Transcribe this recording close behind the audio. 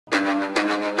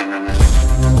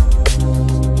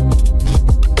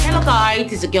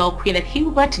It is a girl Queen at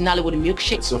Hilbert, Nollywood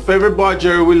Milkshake. It's your favorite boy,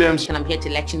 Jerry Williams. And I'm here to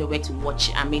let you know where to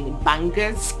watch,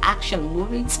 bangers, action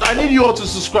movies. I need you all to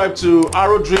subscribe to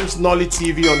ArrowsDreams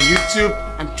NollyTV on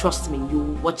YouTube. And trust me,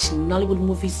 you watch Nollywood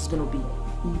Movies is going to be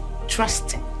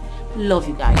interesting. Love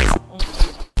you guys.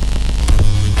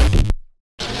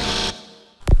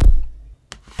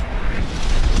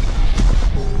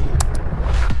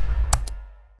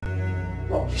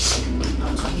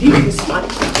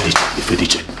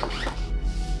 FREDRICK,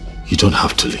 you don't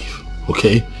have to leave,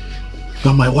 okay?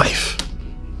 You're my wife,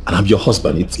 and I'm your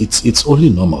husband. It's only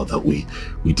normal that we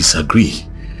disagree,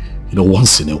 you know,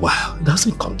 once in a while. It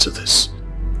doesn't come to this.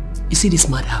 You see this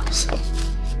madhouse?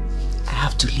 I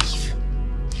have to leave.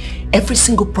 Every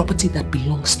single property that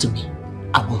belongs to me,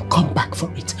 I will come back for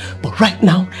it. But right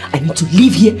now, I need to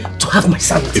leave here to have my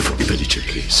sanity. FREDRICK,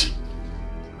 please.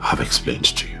 I have explained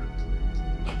to you.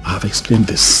 I have explained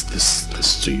this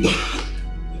to you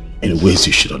in ways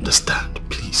you should understand.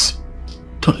 Please,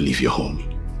 don't leave your home.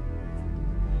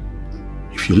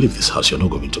 If you leave this house, you're not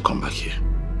going to come back here.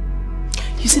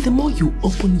 You see, the more you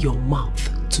open your mouth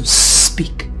to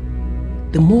speak,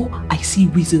 the more I see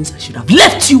reasons I should have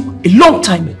left you a long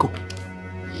time ago.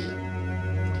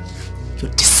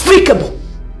 You're despicable.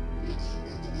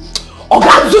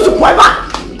 Ugezu forever.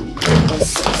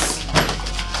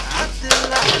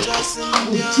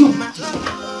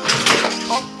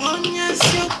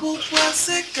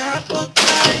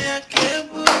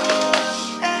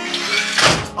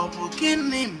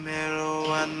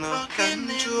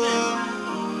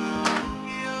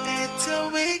 It's a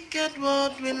wicked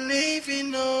world we live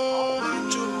in.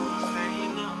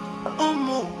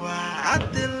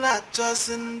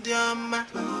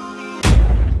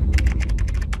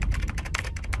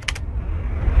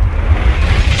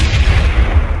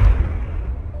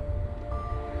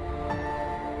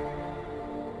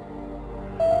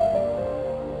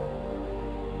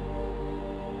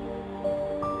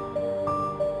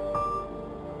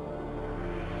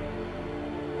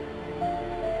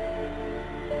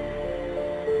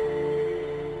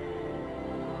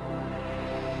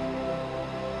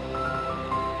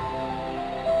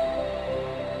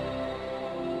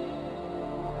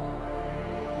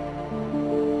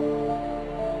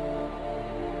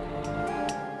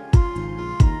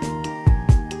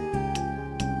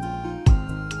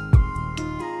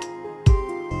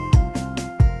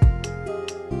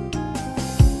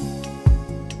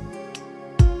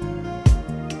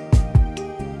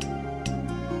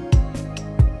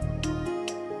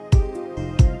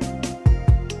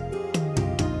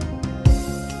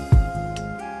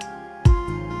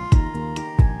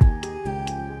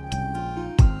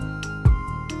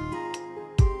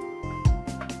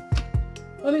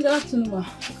 Good afternoon, ma.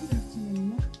 Good afternoon,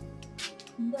 ma.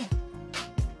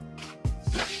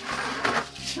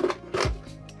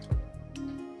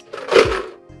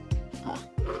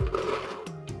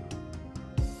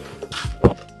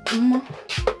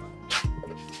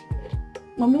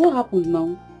 Mommy, what happened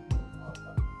now?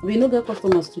 We no get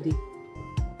customers today.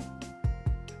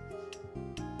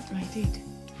 I did.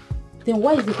 Then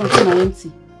why is the container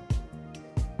empty?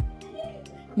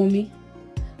 Mommy,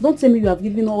 don't tell me you have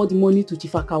given all the money to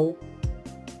Chief Akawo.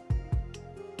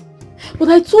 But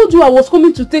I told you I was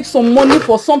coming to take some money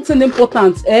for something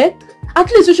important, eh?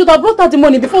 At least you should have brought out the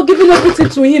money before giving everything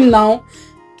to him now.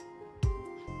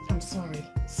 I'm sorry.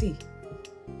 See,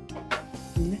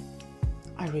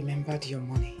 I remembered your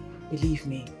money. Believe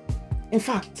me. In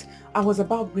fact, I was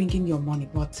about bringing your money,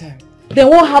 but... Then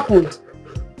what happened?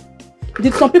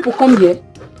 Did some people come here?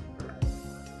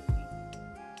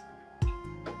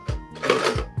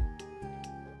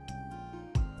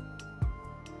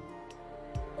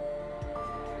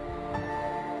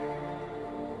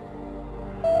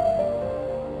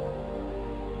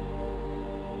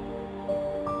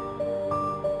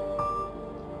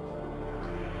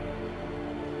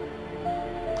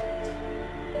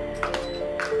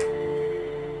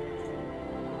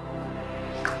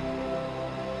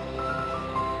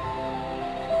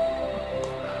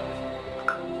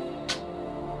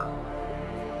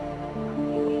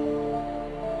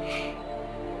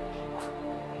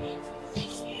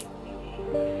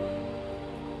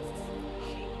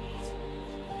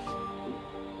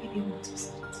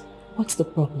 What's the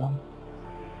problem?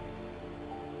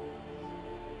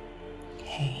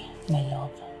 Hey, my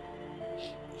love.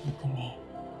 Look at me.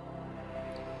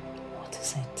 What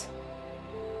is it?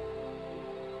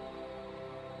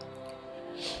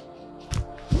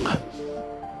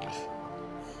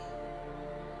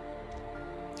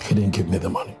 He didn't give me the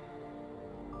money.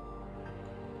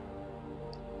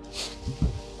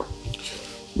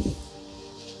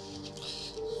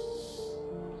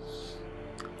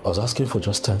 I was asking for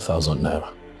just 10,000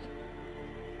 naira.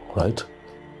 Right?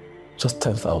 Just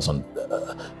 10,000.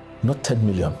 Not 10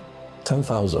 million.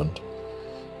 10,000.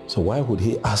 So why would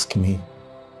he ask me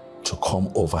to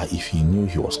come over if he knew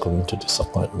he was going to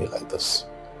disappoint me like this?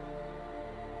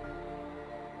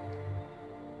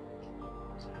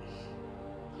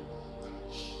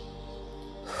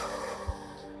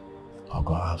 Oh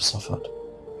God, I've suffered.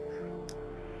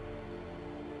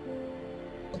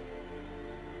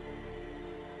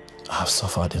 I've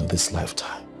suffered in this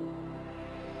lifetime.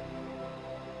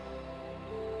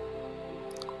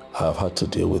 I've had to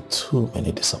deal with too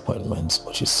many disappointments,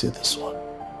 but you see this one.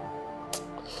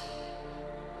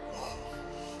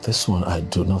 This one I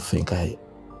do not think I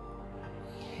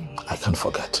can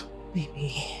forget.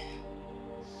 Baby,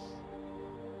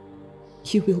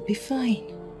 you will be fine.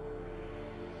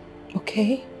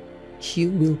 Okay? You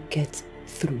will get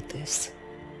through this.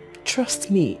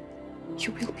 Trust me,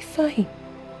 you will be fine.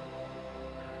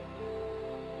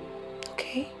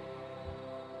 Okay?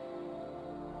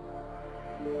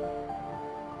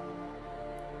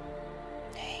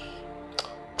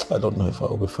 I don't know if I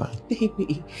will be fine.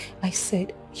 Baby, I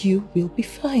said you will be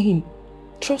fine.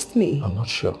 Trust me. I'm not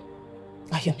sure.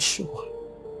 I am sure.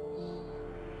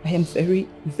 I am very,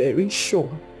 very sure.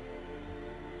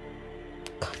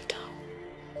 Calm down.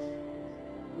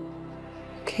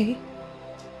 Okay?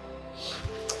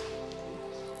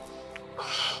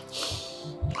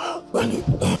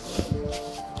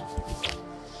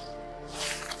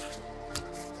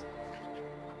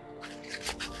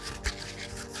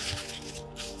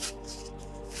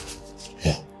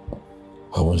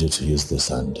 I want you to use this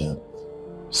and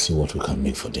see what we can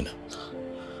make for dinner.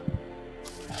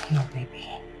 No, baby.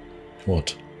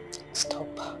 What? Stop.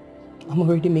 I'm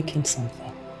already making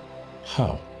something.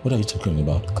 How? What are you talking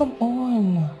about? Come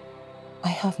on. I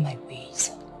have my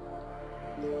ways.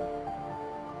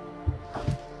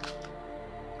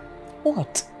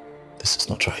 What? This is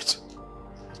not right.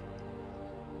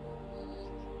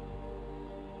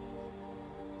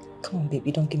 Come on,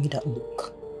 baby. Don't give me that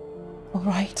look. All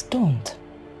right? Don't.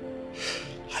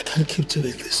 I can't keep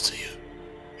doing this to you.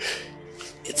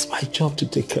 It's my job to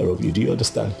take care of you. Do you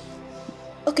understand?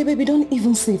 Okay, baby, don't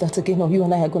even say that again or you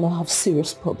and I are going to have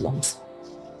serious problems.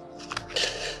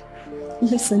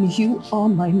 Listen, you are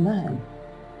my man.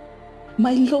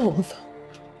 My love.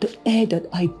 The air that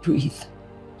I breathe.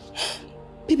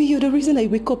 Baby, you're the reason I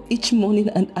wake up each morning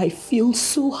and I feel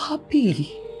so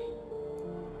happy.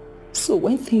 So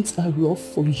when things are rough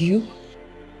for you,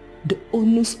 the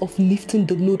onus of lifting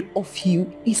the load off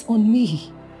you is on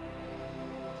me.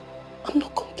 I'm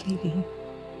not complaining.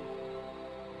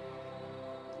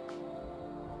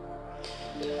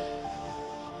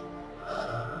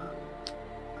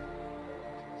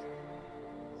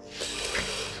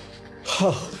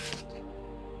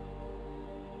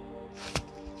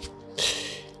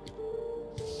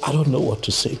 I don't know what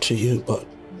to say to you, but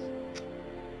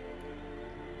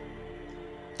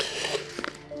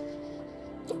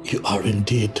you are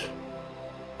indeed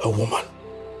a woman.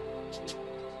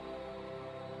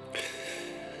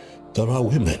 There are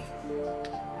women,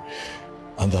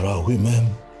 and there are women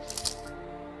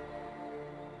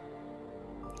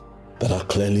that are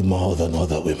clearly more than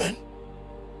other women.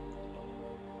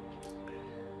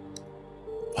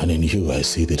 And in you, I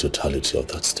see the totality of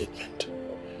that statement.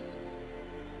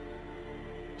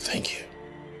 Thank you.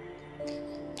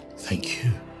 Thank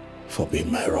you for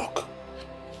being my rock.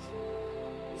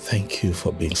 Thank you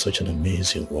for being such an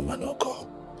amazing woman, Oko.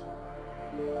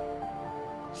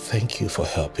 Thank you for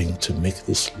helping to make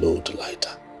this load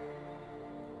lighter.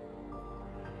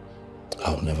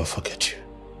 I'll never forget you.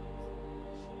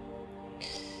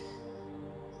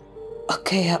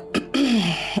 Okay,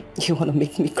 you want to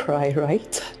make me cry,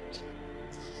 right?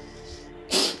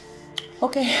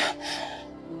 Okay,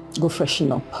 go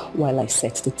freshen up while I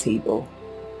set the table.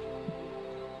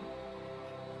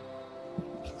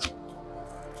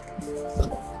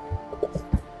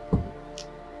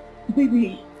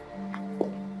 Baby,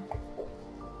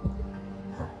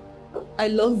 I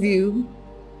love you.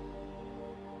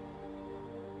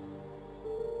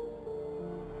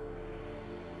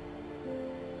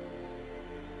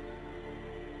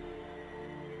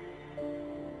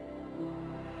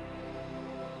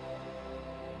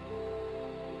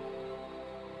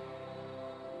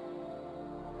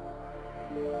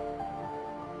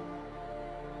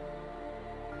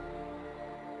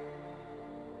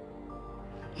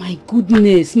 My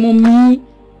goodness, mommy.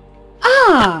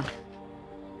 Ah!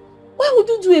 Why would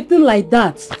you do a thing like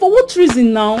that? For what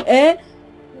reason now, eh?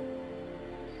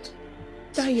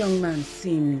 That young man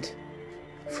seemed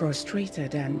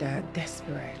frustrated and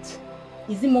desperate.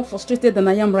 Is he more frustrated than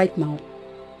I am right now?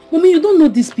 Mommy, you don't know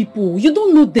these people. You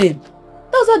don't know them.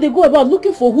 That's how they go about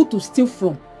looking for who to steal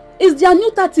from. It's their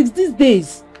new tactics these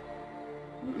days.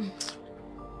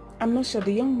 I'm not sure.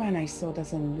 The young man I saw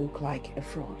doesn't look like a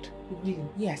fraud. Really?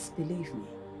 Yes, believe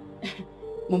me.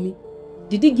 Mommy,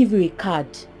 did he give you a card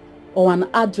or an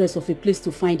address of a place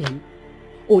to find him?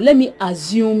 Or let me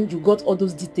assume you got all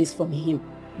those details from him.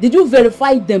 Did you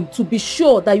verify them to be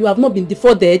sure that you have not been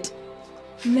defrauded?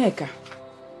 Nega,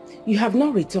 you have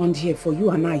not returned here for you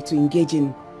and I to engage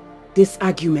in this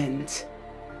argument.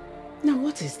 Now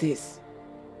what is this?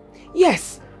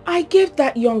 Yes, I gave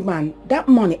that young man that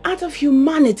money out of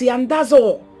humanity and that's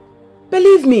all.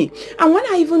 Believe me. And when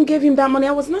I even gave him that money,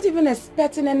 I was not even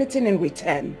expecting anything in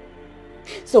return.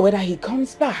 So whether he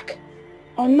comes back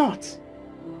or not,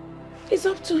 it's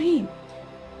up to him.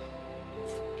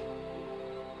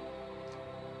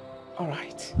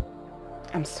 Alright,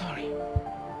 I'm sorry.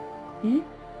 You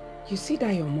see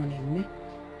that your money, ne?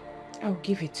 I'll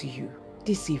give it to you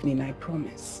this evening, I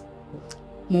promise.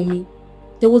 Mommy,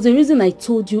 there was a reason I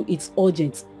told you it's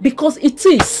urgent. Because it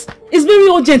is. It's very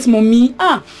urgent, Mommy.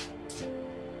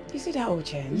 Is it that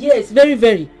urgent? Yes, very,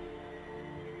 very.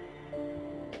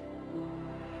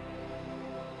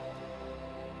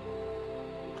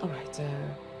 Alright,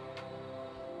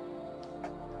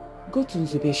 go to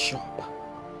Nzube's shop.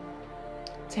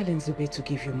 Tell Nzube to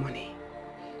give you money.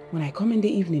 When I come in the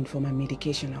evening for my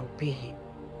medication, I'll pay him.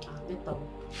 Better.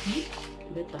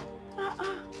 Better.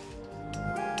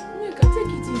 Nigga, take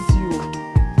it easy.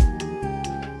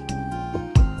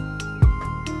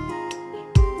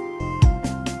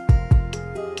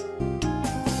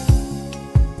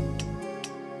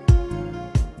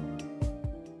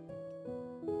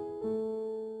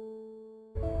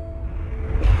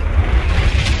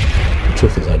 The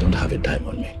truth is, I don't have a dime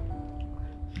on me.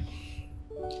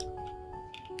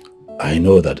 I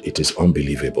know that it is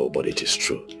unbelievable, but it is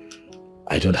true.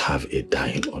 I don't have a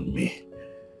dime on me.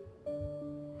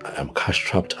 I am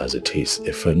cash-strapped as it is.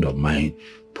 A friend of mine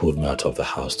pulled me out of the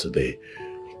house today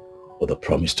with a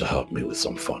promise to help me with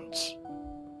some funds.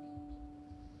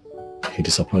 He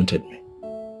disappointed me.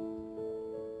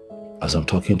 As I'm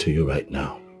talking to you right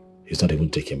now, he's not even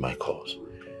taking my calls.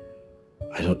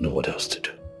 I don't know what else to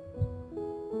do.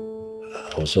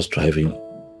 I was just driving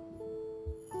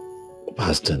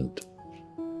past and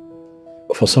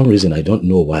for some reason, I don't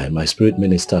know why, my spirit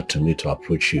ministered to me to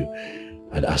approach you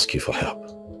and ask you for help.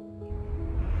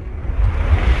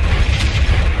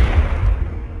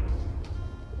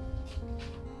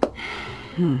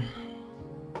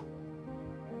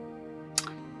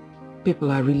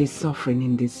 People are really suffering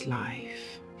in this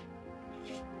life.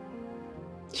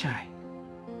 Chai.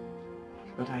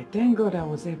 But I thank God I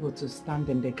was able to stand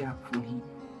in the gap for him.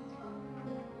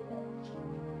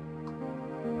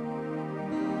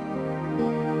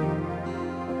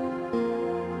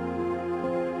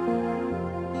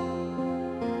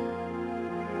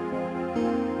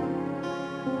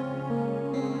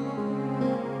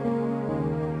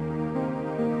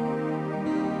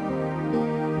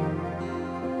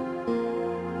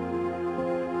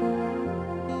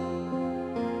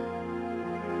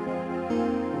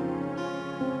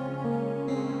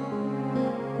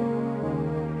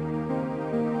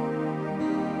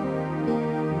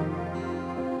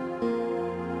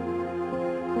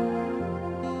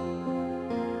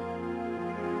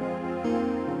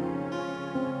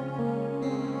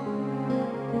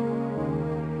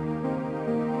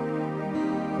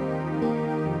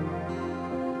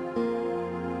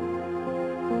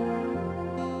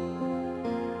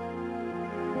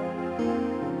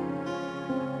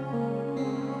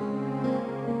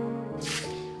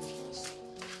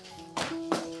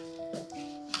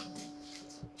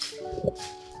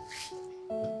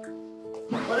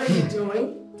 What are you doing?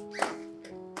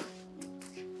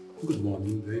 Good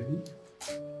morning, baby.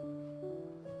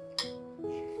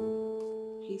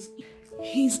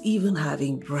 He's even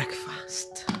having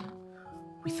breakfast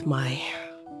with my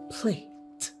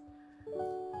plate.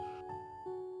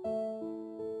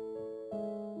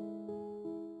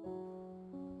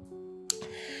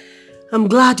 I'm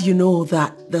glad you know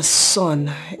that the sun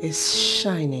is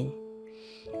shining,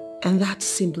 and that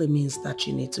simply means that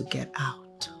you need to get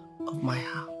out of my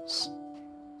house.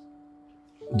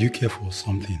 Do you care for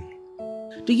something?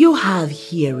 Do you have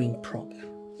hearing problem?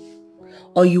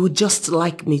 Or you would just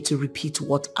like me to repeat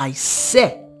what I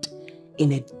said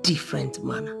in a different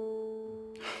manner?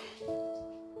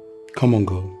 Come on,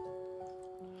 girl.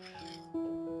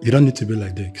 You don't need to be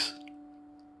like this.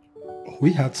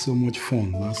 We had so much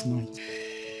fun last night.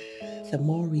 The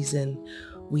more reason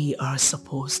we are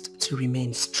supposed to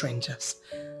remain strangers.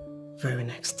 very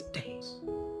next day.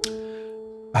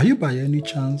 Are you by any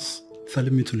chance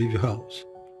telling me to leave your house?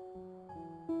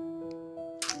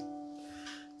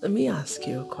 Let me ask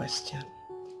you a question.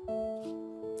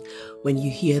 When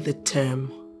you hear the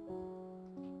term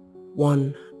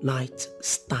one night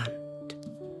stand,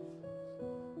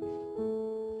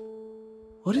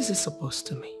 what is it supposed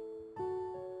to mean?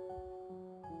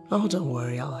 Oh, don't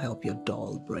worry, I'll help your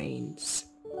dull brains.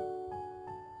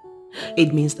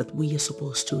 It means that we are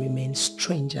supposed to remain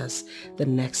strangers the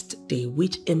next day,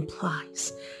 which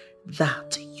implies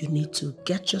that you need to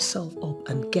get yourself up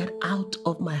and get out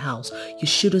of my house. You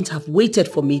shouldn't have waited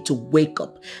for me to wake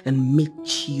up and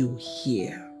meet you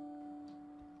here.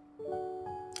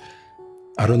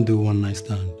 I don't do one night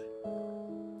stand.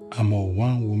 I'm a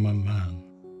one-woman man.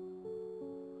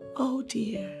 Oh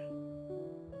dear.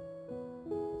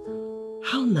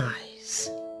 How nice.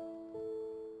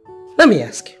 Let me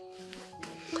ask you.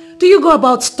 Do you go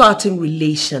about starting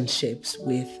relationships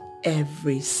with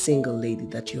every single lady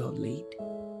that you have laid?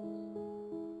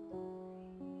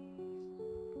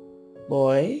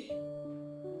 Boy?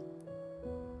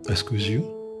 Excuse you?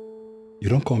 You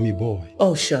don't call me boy.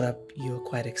 Oh, shut up. You're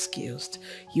quite excused.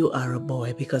 You are a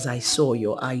boy because I saw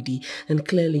your ID and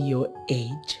clearly your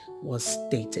age was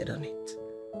stated on it.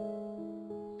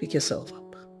 Pick yourself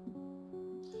up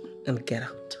and get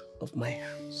out of my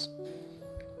house.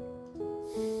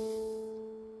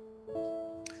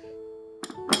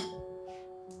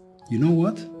 You know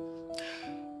what?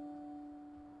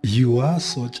 You are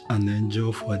such an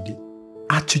angel for the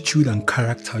attitude and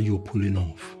character you're pulling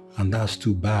off. And that's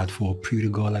too bad for a pretty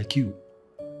girl like you.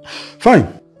 Fine,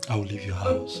 I will leave your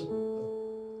house.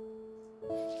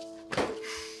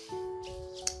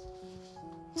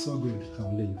 So good,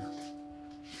 I'll leave.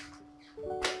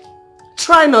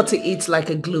 Try not to eat like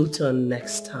a glutton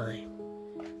next time.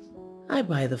 I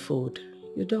buy the food,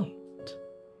 you don't.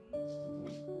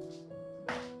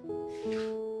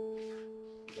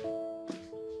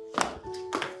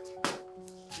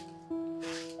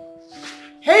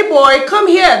 Hey boy, come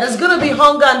here. There's gonna be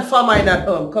hunger and famine at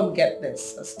home. Come get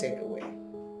this as takeaway.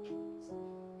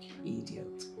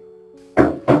 Idiot.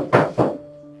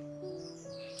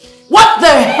 What the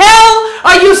hell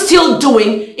are you still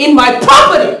doing in my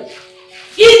property?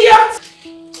 Idiot!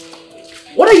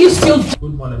 What are you still doing?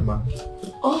 Good morning, ma'am.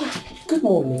 Oh, good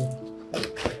morning.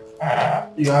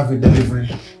 You have a delivery.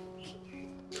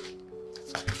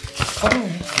 Oh.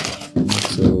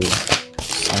 So,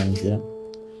 sign here.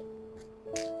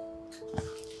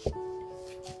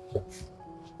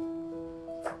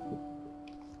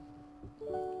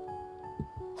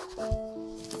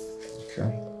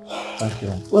 Thank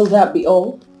you. Will that be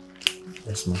all?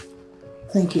 Yes, ma'am.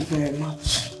 Thank you very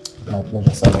much. My pleasure,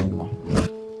 sir, ma'am.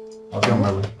 I'll be on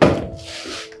my way.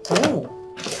 Oh.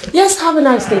 Yes, have a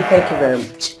nice day. Thank you very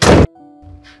much.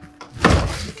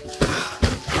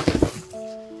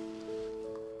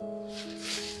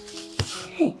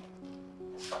 Hey.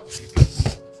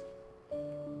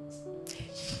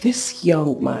 This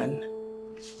young man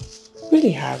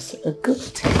really has a good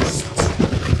taste.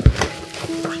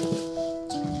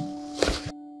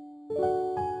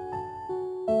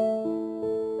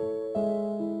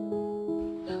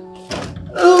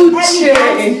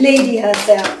 Uche. Lady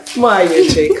herself. My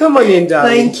Uche, come on in,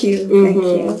 darling. Thank you. Thank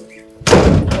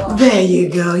you. There you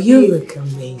go. You look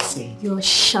amazing. You're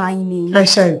shining. I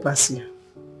shine past you.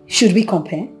 Should we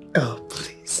compare? Oh,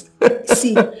 please.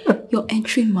 See, you're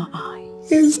entering my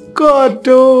eyes. It's God,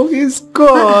 though. It's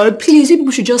God. Please,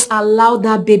 people should just allow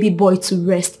that baby boy to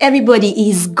rest. Everybody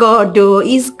is God, though.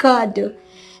 Is God, though.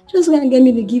 Just gonna get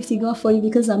me the gift he got for you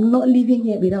because I'm not leaving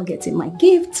here without getting my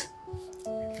gift.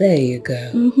 There you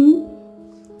go.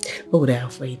 What would I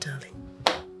offer you, darling?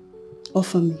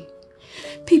 Offer me.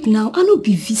 Babe, now, I don't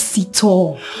be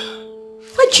visitor.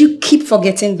 Why do you keep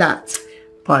forgetting that?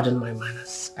 Pardon my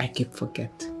manners. I keep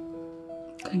forgetting.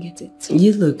 Can get it.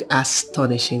 You look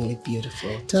astonishingly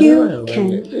beautiful. You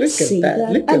can see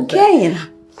that again.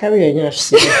 Carry on your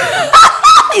seat.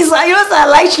 It's like yours, I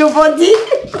like your body.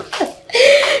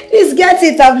 Please get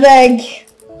it, I beg.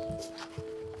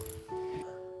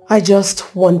 I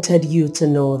just wanted you to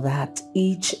know that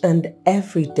each and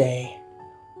every day,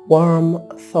 warm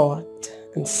thought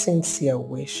and sincere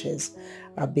wishes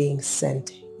are being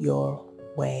sent your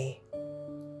way.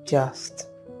 Just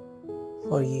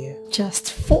for you.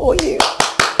 Just for you.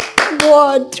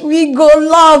 What? We go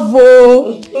love,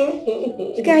 oh.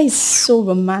 The guy is so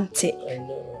romantic. I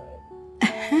know,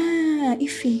 right?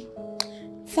 Ify,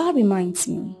 that reminds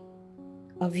me.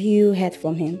 Have you heard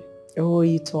from him? Who are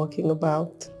you talking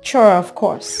about? Sure, of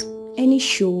course. Any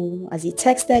show? Has he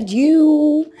texted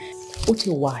you?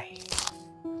 Uche, why?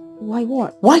 Why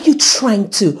what? Why are you trying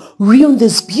to ruin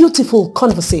this beautiful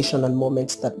conversation and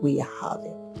moments that we are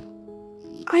having?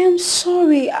 I am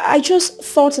sorry. I just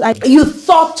thought that... You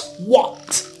thought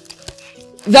what?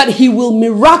 That he will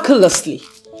miraculously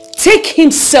take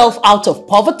himself out of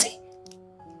poverty?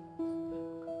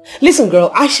 Listen,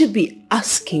 girl, I should be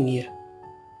asking you.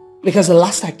 Because the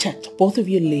last I checked, both of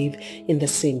you live in the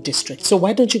same district. So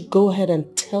why don't you go ahead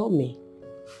and tell me?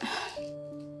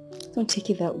 Don't take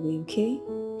it that way, okay?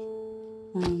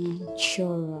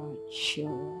 Sure.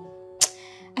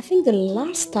 I think the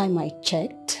last time I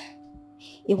checked,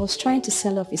 he was trying to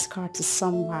sell off his car to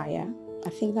some buyer. I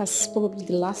think that's probably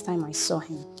the last time I saw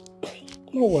him.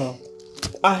 Oh well,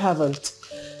 I haven't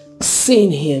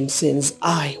seen him since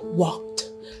I walked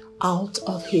out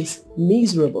of his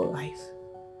miserable life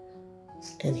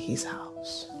in his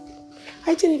house.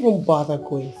 I didn't even bother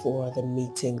going for the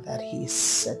meeting that he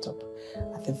set up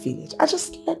at the village. I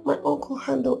just let my uncle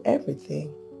handle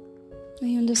everything.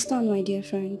 I understand, my dear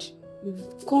friend.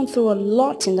 You've gone through a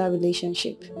lot in that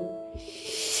relationship.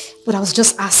 But I was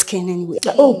just asking anyway.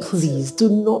 Oh, please, do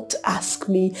not ask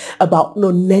me about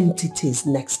non-entities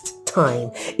next time.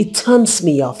 It turns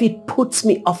me off. It puts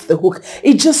me off the hook.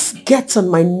 It just gets on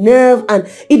my nerve and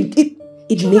it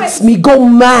makes me go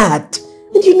mad.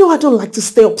 And you know I don't like to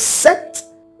stay upset.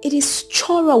 It is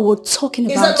Chora we're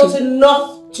talking about. Is that not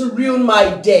enough to ruin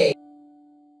my day?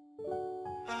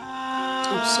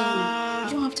 I'm sorry.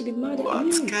 You don't have to be mad at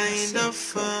me. Kind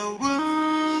of a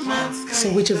woman. So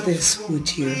which of this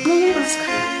would you? No, that's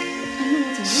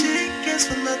fine. She cares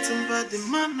for nothing but the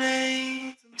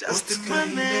money. Just the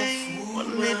money.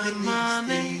 Only the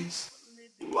money.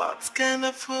 What kind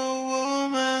of a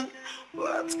woman?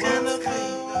 What kind of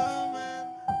a woman?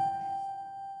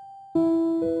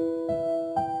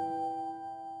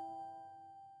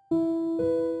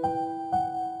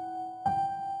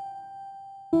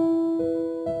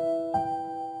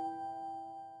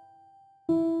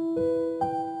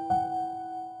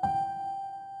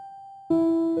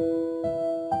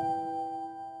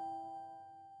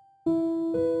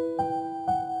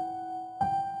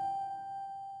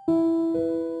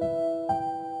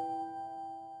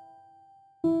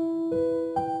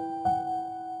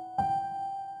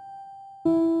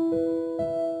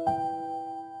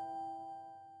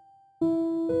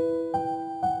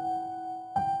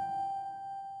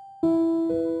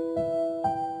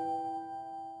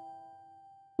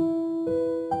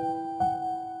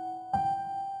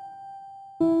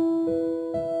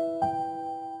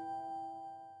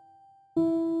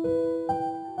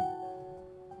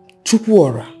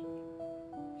 Chukwuora,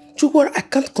 I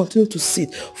can't continue to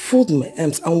sit, fold my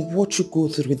arms and watch you go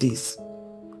through this.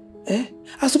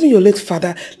 Assuming your late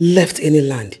father left any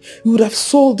land, you would have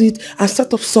sold it and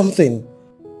set up something.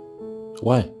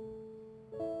 Why?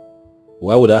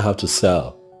 Why would I have to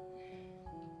sell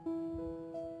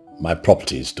my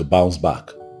properties to bounce back?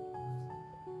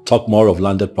 Talk more of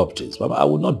landed properties. But I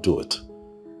would not do it.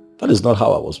 That is not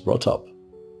how I was brought up.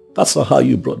 That's not how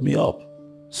you brought me up.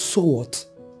 So what?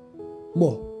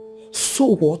 Well,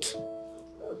 so what?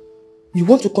 You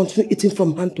want to continue eating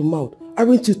from hand to mouth?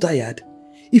 Aren't you tired?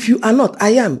 If you are not, I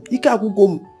am. You can't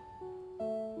go.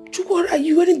 Chukwuora,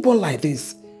 you weren't born like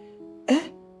this.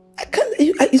 I can't.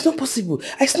 It's not possible.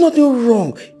 I see nothing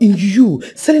wrong in you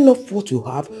selling off what you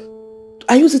have.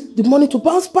 I use the money to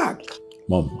bounce back.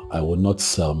 Mom, I will not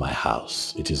sell my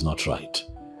house. It is not right.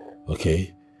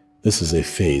 Okay? This is a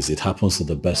phase. It happens to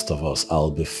the best of us.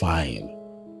 I'll be fine.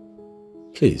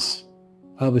 Please.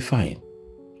 I'll be fine.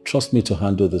 Trust me to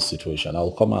handle this situation.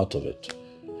 I'll come out of it.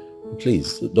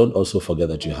 Please, don't also forget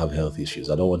that you have health issues.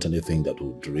 I don't want anything that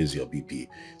would raise your BP.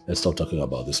 Let's stop talking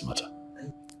about this matter.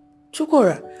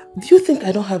 Chukwuora, do you think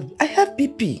I don't have... I have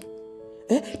BP.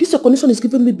 This condition is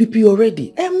giving me BP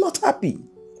already. I am not happy.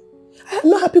 I am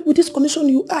not happy with this condition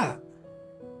you are.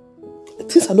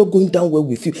 Things are not going down well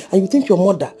with you and you think your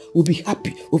mother will be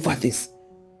happy over this.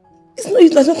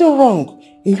 There's nothing wrong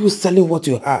in you selling what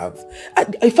you have.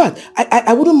 In fact,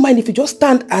 I wouldn't mind if you just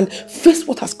stand and face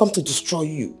what has come to destroy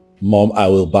you. Mom, I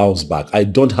will bounce back. I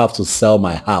don't have to sell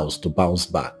my house to bounce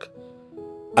back.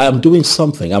 I am doing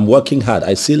something. I'm working hard.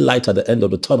 I see light at the end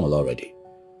of the tunnel already.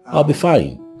 I'll be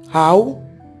fine. How?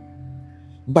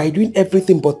 By doing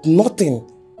everything but nothing.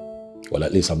 Well,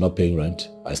 at least I'm not paying rent.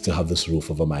 I still have this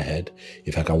roof over my head.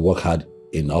 If I can work hard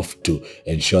enough to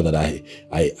ensure that I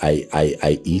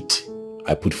eat,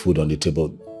 I put food on the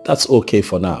table, that's okay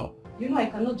for now. You know, I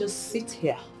cannot just sit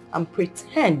here and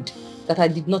pretend that I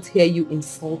did not hear you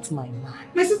insult my man.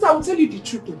 My sister, I will tell you the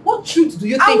truth. What truth do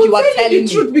you think you are telling me? I will tell you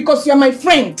the truth because you are my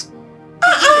friend.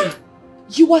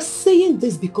 You are saying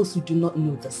this because you do not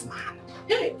know this man.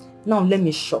 Hey, Now let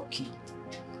me shock you.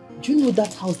 Do you know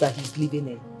that house that he's living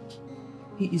in?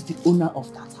 He is the owner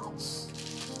of that house.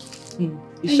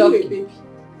 It's shocking. Baby.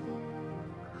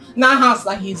 That house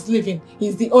that he's living,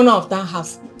 he's the owner of that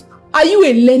house. Are you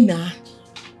a learner?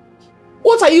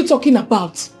 What are you talking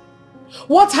about?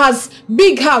 What has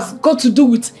big house got to do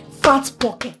with fat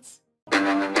pockets?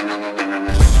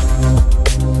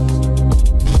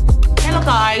 Hello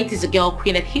guys, it's a girl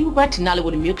Queen at Hilbert,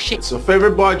 Nollywood Milkshake. It's your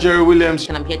favorite boy Jerry Williams.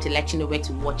 And I'm here to let you know where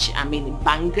to watch,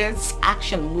 bangers,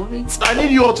 action movies. I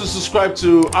need you all to subscribe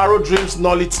to ArrowsDreams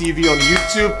NollyTV on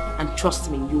YouTube. And trust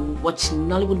me, you watch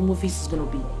Nollywood movies is gonna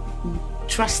be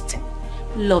interesting.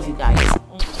 Love you guys.